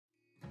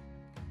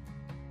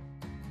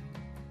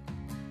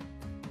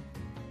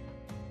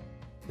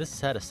This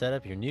is how to set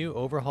up your new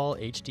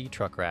OverHaul HD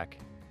truck rack.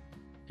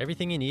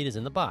 Everything you need is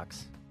in the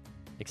box,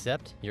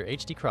 except your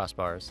HD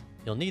crossbars.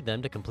 You'll need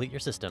them to complete your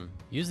system.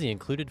 Use the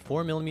included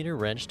 4mm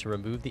wrench to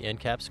remove the end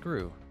cap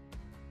screw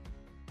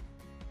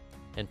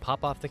and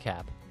pop off the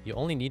cap. You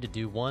only need to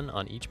do one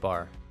on each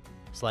bar.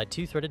 Slide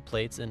 2 threaded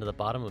plates into the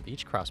bottom of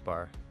each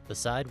crossbar, the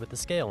side with the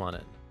scale on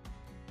it.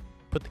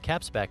 Put the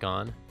caps back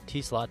on,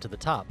 T-slot to the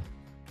top,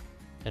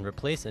 and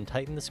replace and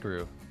tighten the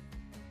screw.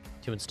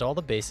 To install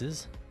the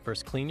bases,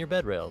 first clean your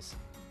bed rails.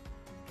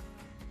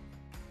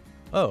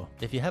 Oh,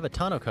 if you have a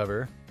tonneau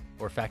cover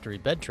or factory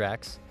bed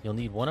tracks, you'll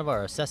need one of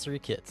our accessory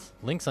kits.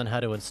 Links on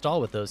how to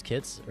install with those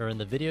kits are in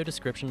the video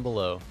description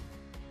below.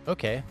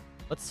 Okay,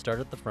 let's start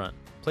at the front.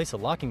 Place a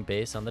locking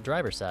base on the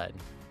driver's side.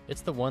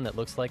 It's the one that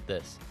looks like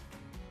this.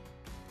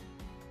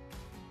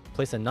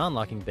 Place a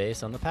non-locking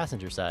base on the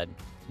passenger side.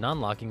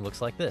 Non-locking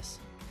looks like this.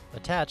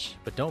 Attach,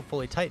 but don't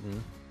fully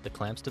tighten, the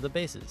clamps to the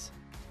bases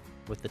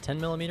with the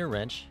 10mm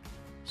wrench,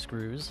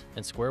 screws,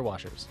 and square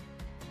washers.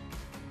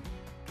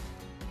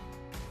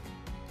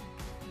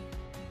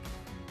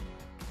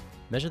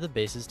 Measure the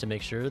bases to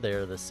make sure they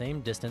are the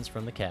same distance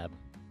from the cab.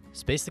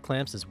 Space the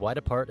clamps as wide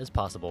apart as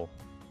possible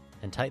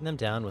and tighten them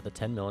down with a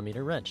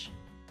 10mm wrench.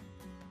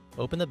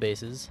 Open the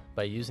bases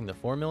by using the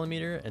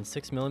 4mm and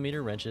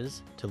 6mm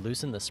wrenches to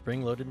loosen the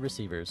spring-loaded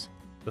receivers.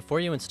 Before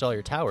you install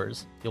your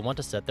towers, you'll want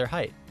to set their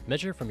height.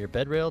 Measure from your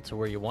bed rail to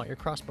where you want your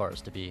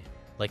crossbars to be,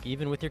 like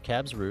even with your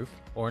cab's roof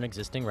or an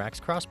existing rack's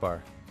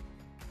crossbar.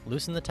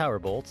 Loosen the tower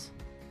bolts,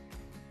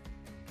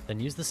 then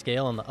use the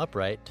scale on the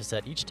upright to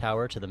set each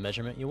tower to the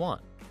measurement you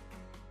want.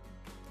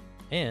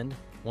 And,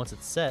 once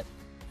it's set,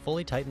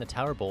 fully tighten the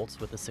tower bolts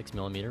with a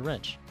 6mm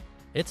wrench.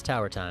 It's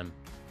tower time.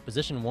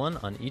 Position one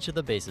on each of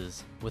the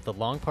bases, with the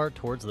long part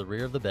towards the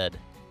rear of the bed,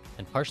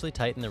 and partially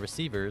tighten the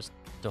receivers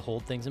to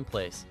hold things in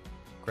place.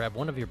 Grab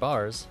one of your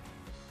bars,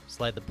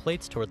 slide the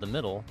plates toward the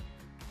middle,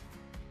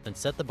 then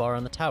set the bar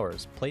on the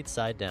towers, plate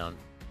side down.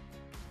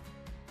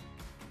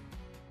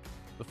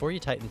 Before you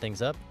tighten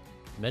things up,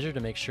 measure to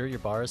make sure your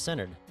bar is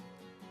centered.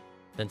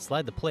 Then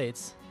slide the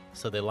plates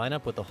so they line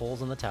up with the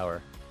holes in the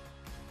tower.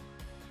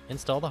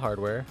 Install the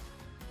hardware,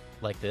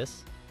 like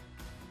this,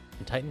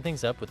 and tighten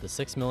things up with the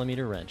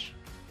 6mm wrench.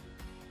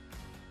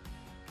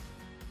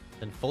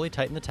 Then fully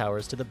tighten the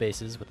towers to the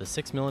bases with the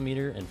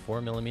 6mm and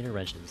 4mm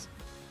wrenches.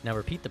 Now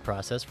repeat the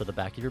process for the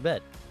back of your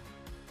bed.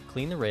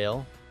 Clean the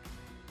rail,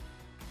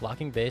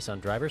 locking base on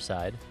driver's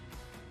side,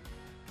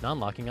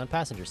 non-locking on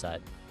passenger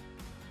side.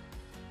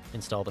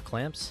 Install the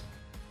clamps.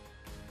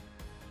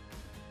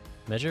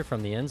 Measure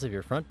from the ends of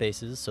your front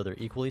bases so they're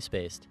equally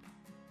spaced,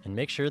 and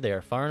make sure they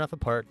are far enough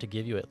apart to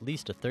give you at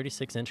least a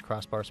 36-inch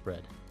crossbar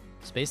spread.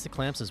 Space the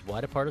clamps as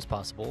wide apart as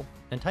possible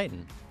and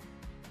tighten.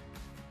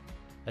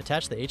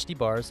 Attach the HD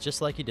bars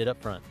just like you did up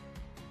front.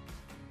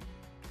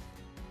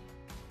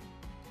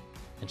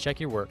 And check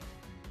your work.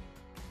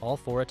 All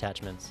 4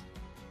 attachments.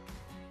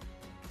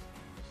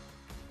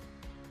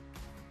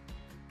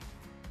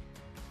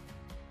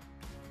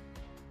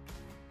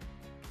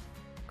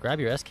 Grab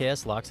your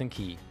SKS locks and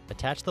key.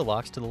 Attach the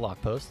locks to the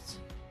lock posts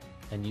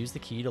and use the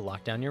key to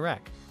lock down your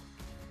rack.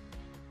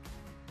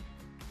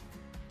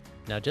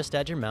 Now just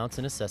add your mounts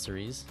and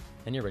accessories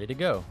and you're ready to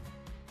go.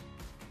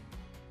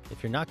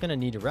 If you're not going to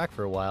need a rack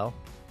for a while,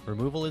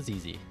 removal is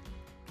easy.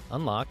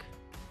 Unlock,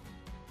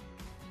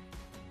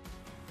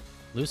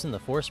 loosen the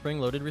 4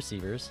 spring-loaded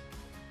receivers,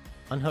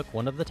 unhook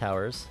one of the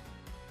towers,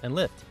 and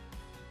lift.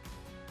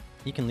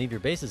 You can leave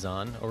your bases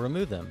on or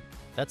remove them.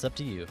 That's up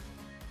to you.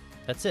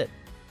 That's it.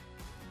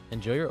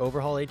 Enjoy your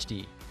OverHaul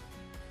HD.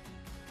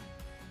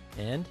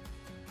 And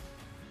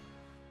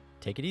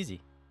take it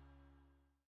easy.